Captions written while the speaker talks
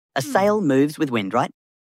A sail moves with wind, right?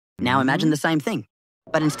 Now imagine the same thing.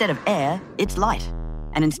 But instead of air, it's light.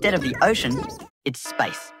 And instead of the ocean, it's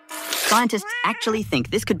space. Scientists actually think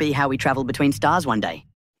this could be how we travel between stars one day.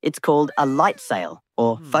 It's called a light sail,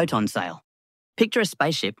 or photon sail. Picture a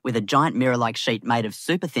spaceship with a giant mirror-like sheet made of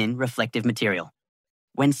super thin, reflective material.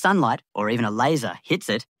 When sunlight, or even a laser, hits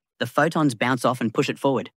it, the photons bounce off and push it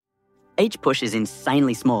forward. Each push is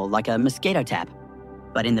insanely small, like a mosquito tap.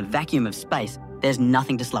 But in the vacuum of space, there's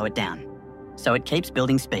nothing to slow it down. So it keeps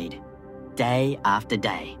building speed, day after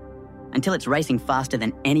day, until it's racing faster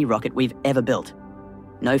than any rocket we've ever built.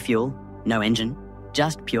 No fuel, no engine,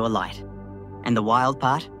 just pure light. And the wild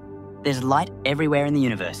part? There's light everywhere in the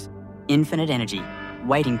universe, infinite energy,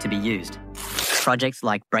 waiting to be used. Projects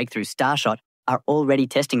like Breakthrough Starshot are already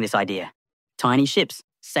testing this idea. Tiny ships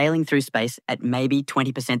sailing through space at maybe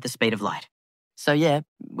 20% the speed of light. So yeah,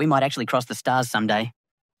 we might actually cross the stars someday.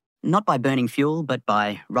 Not by burning fuel, but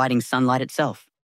by riding sunlight itself.